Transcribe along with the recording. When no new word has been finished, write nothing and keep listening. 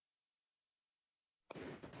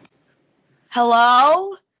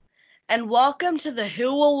Hello, and welcome to the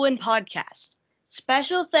Who Will Win podcast.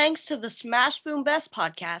 Special thanks to the Smash Boom Best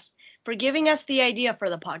podcast for giving us the idea for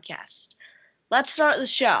the podcast. Let's start the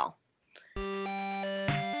show.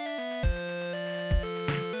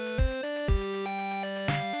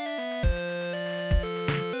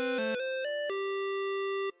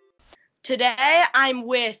 Today I'm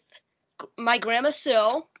with my grandma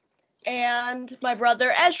Sue, and my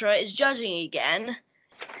brother Ezra is judging again.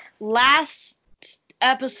 Last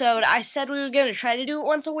episode, I said we were going to try to do it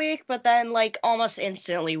once a week, but then, almost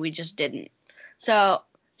instantly, we just didn't. So,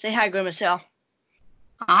 say hi, Grandma Sue.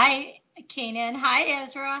 Hi, Canaan. Hi,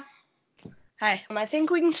 Ezra. Hi. I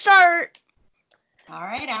think we can start. All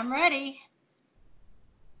right, I'm ready.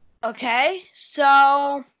 Okay,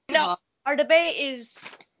 so, our debate is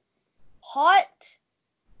hot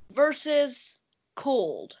versus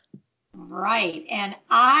cold. Right, and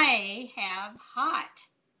I have hot.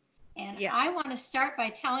 And yeah. I want to start by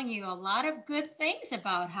telling you a lot of good things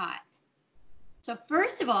about hot. So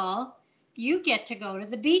first of all, you get to go to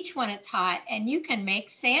the beach when it's hot, and you can make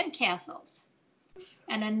sand castles.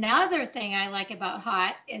 And another thing I like about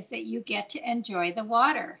hot is that you get to enjoy the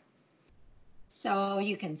water. So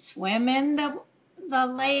you can swim in the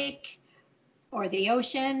lake or the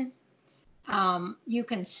ocean. You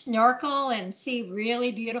can snorkel and see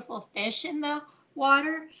really beautiful fish in the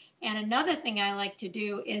water. And another thing I like to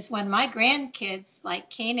do is when my grandkids,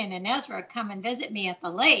 like Canaan and Ezra, come and visit me at the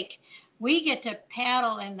lake, we get to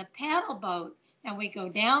paddle in the paddle boat. And we go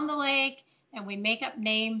down the lake and we make up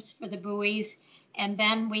names for the buoys. And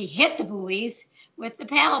then we hit the buoys with the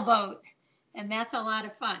paddle boat. And that's a lot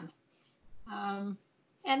of fun.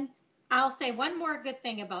 And I'll say one more good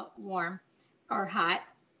thing about warm or hot.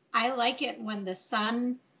 I like it when the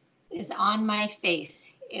sun is on my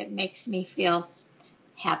face. It makes me feel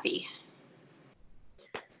happy.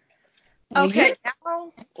 Okay,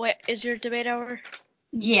 now, wait, is your debate over?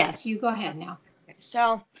 Yes, you go ahead now. Okay,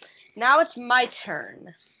 so, now it's my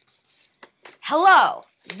turn. Hello,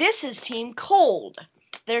 this is Team Cold.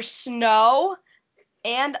 There's snow,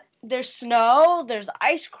 there's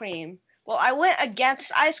ice cream. Well, I went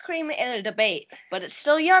against ice cream in a debate, but it's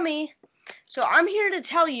still yummy. So I'm here to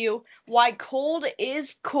tell you why cold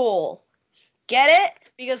is cool. Get it?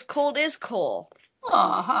 Because cold is cool.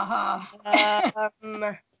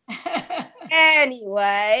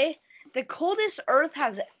 Anyway, the coldest Earth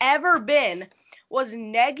has ever been was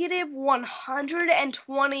negative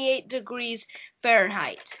 128 degrees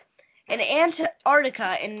Fahrenheit in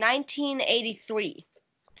Antarctica in 1983.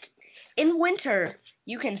 In winter,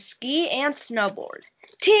 you can ski and snowboard.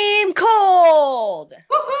 Team Cold!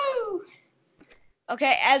 Woohoo!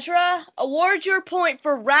 Okay, Ezra, award your point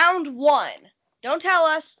for round 1. Don't tell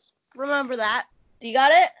us. Remember that. Do you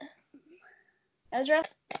got it? Ezra?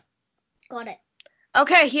 Got it.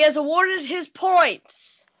 Okay, he has awarded his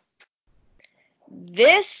points.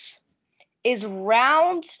 This is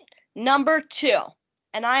round number 2.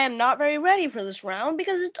 And I am not very ready for this round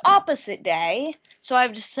because it's opposite day. So I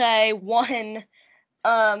have to say one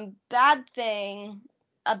bad thing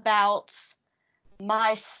about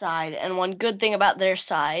my side and one good thing about their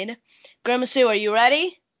side. Grandma Sue, are you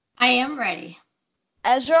ready? I am ready.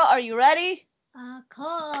 Ezra, are you ready? Of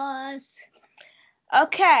course.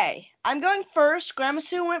 Okay, I'm going first. Grandma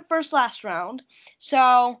Sue went first last round.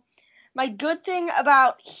 So, my good thing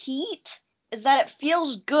about heat is that it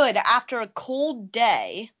feels good after a cold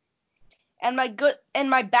day. And my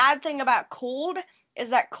bad thing about cold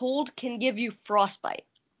is that cold can give you frostbite.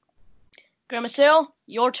 Grandma Sue,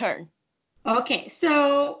 your turn. Okay,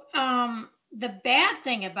 so the bad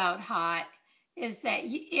thing about hot is that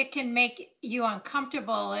it can make you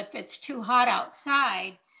uncomfortable if it's too hot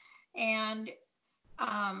outside, and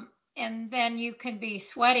then you can be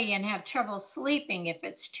sweaty and have trouble sleeping if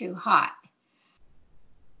it's too hot.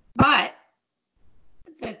 But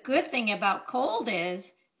the good thing about cold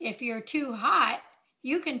is if you're too hot,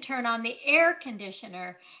 you can turn on the air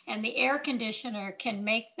conditioner, and the air conditioner can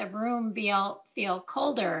make the room feel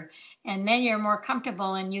colder, and then you're more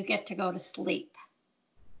comfortable and you get to go to sleep.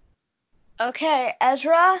 Okay,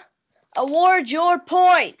 Ezra, award your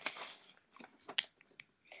points.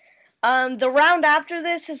 The round after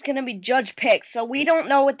this is going to be judge picks, so we don't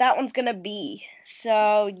know what that one's going to be.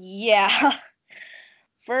 So, yeah.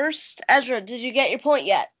 First, Ezra, did you get your point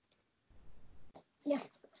yet? Yes.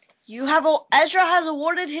 Ezra has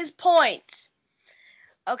awarded his points.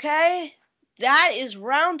 Okay, that is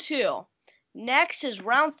round 2. Next is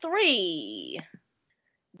round 3.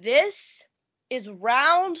 This is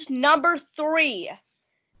round number 3.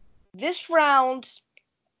 This round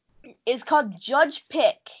is called Judge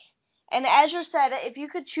Pick, And Ezra said, if you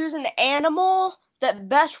could choose an animal that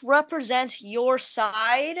best represents your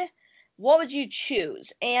side, what would you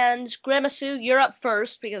choose? And Grandma Sue, you're up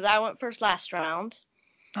first because I went first last round.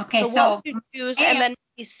 Okay, So what would you choose? And then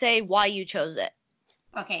you say why you chose it.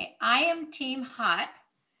 Okay, I am Team Hot,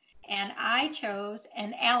 and I chose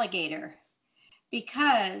an alligator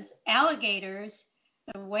because alligators,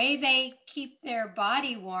 the way they keep their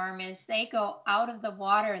body warm is they go out of the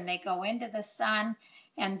water and they go into the sun,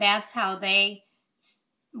 and that's how they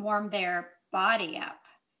warm their body up.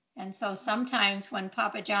 And so sometimes when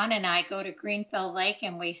Papa John and I go to Greenfield Lake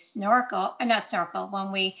and we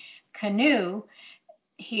when we canoe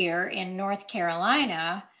here in North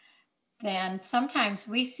Carolina, then sometimes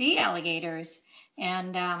we see alligators,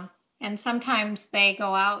 and sometimes they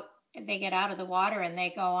get out of the water and they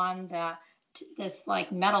go on this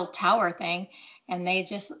like metal tower thing, and they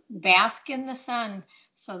just bask in the sun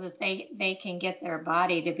so that they can get their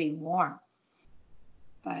body to be warm.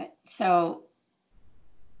 But so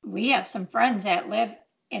we have some friends that live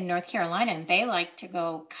in North Carolina, and they like to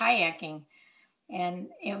go kayaking. And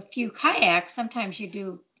if you kayak, sometimes you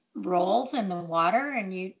do rolls in the water,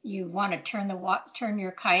 and you want to turn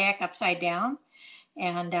your kayak upside down.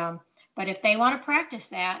 And but if they want to practice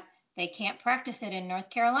that, they can't practice it in North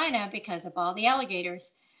Carolina because of all the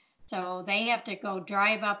alligators. So they have to go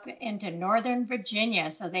drive up into Northern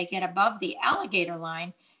Virginia, so they get above the alligator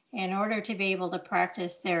line in order to be able to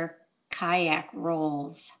practice their kayak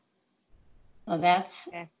rolls. So that's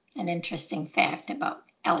an interesting fact about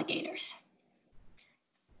alligators.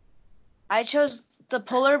 I chose the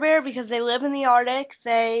polar bear because they live in the Arctic.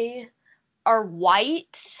 They are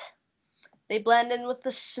white. They blend in with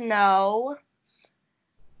the snow.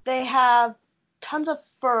 They have tons of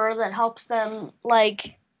fur that helps them,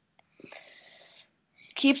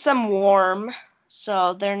 keeps them warm,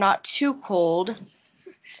 so they're not too cold.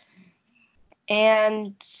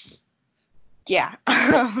 And, yeah.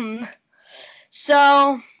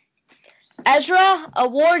 So, Ezra,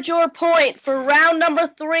 award your point for round number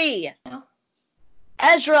 3. No.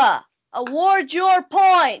 Ezra, award your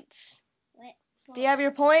point. Wait, Do you have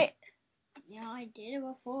your point? Yeah, I did it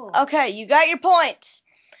before. Okay, you got your point.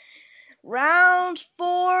 Round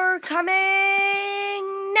 4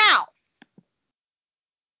 coming now.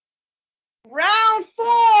 Round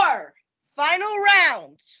 4, final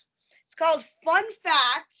round. It's called Fun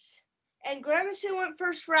Facts, and Grandma Sue went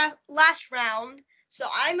first last round, so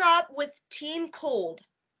I'm up with Team Cold.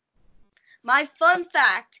 My fun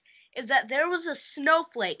fact is that there was a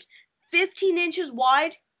snowflake 15 inches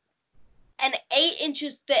wide and 8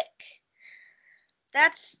 inches thick.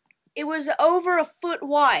 It was over a foot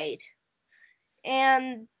wide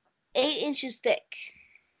and 8 inches thick.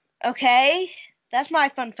 Okay? That's my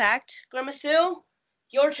fun fact. Grandma Sue,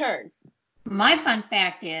 your turn. My fun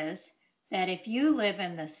fact is that if you live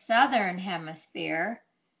in the southern hemisphere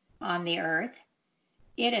on the earth,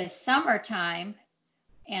 it is summertime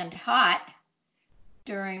and hot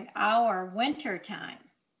during our winter time.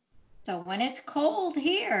 So when it's cold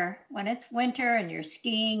here, when it's winter and you're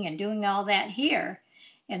skiing and doing all that here,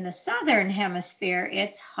 in the southern hemisphere,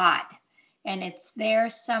 it's hot and it's their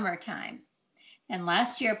summertime. And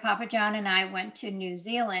last year, Papa John and I went to New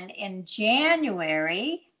Zealand in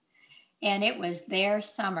January, and it was their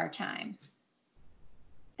summertime.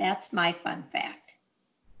 That's my fun fact.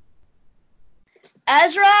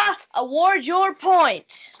 Ezra, award your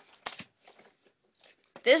point.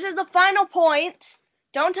 This is the final point.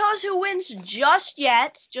 Don't tell us who wins just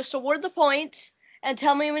yet. Just award the point and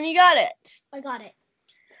tell me when you got it. I got it.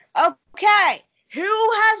 Okay. Who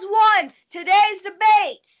has won today's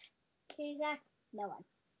debate? Okay, Zach. No one.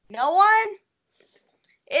 No one?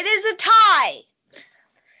 It is a tie.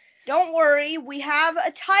 Don't worry, we have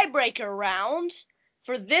a tiebreaker round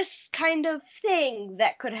for this kind of thing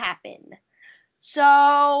that could happen.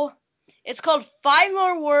 So, it's called 5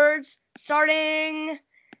 More Words, starting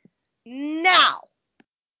now.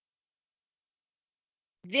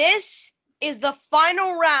 This is the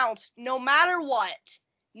final round, no matter what,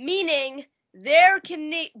 meaning there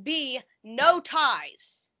can be no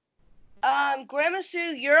ties. Grandma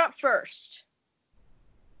Sue, you're up first.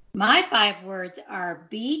 My 5 words are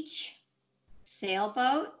beach,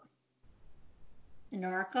 sailboat,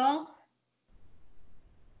 snorkel,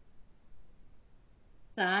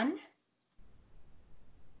 sun,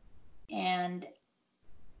 and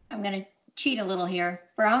I'm going to cheat a little here,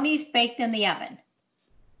 brownies baked in the oven.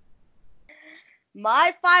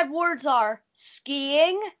 My 5 words are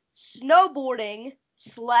skiing, snowboarding,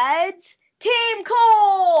 sleds, Team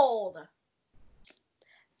Cold.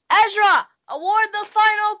 Ezra, award the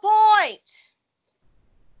final point.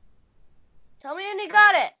 Tell me when you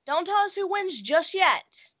got it. Don't tell us who wins just yet.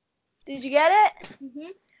 Did you get it? Mhm.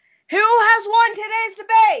 Who has won today's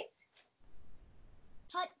debate?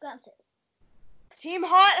 Hot Grandma. Team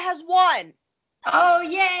Hot has won. Oh,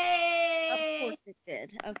 Of yay! course it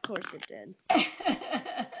did. Of course it did.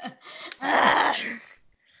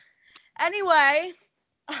 Anyway,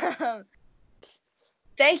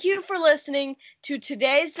 thank you for listening to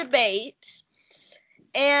today's debate.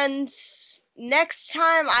 And next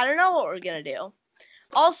time, I don't know what we're going to do.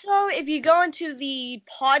 Also, if you go into the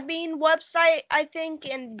Podbean website, I think,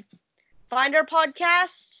 and find our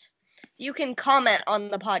podcast, you can comment on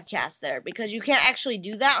the podcast there, because you can't actually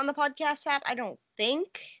do that on the podcast app, I don't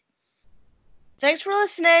think. Thanks for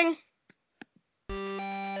listening.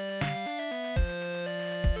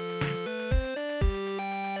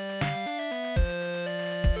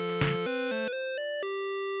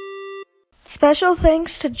 Special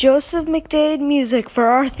thanks to Joseph McDade Music for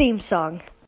our theme song.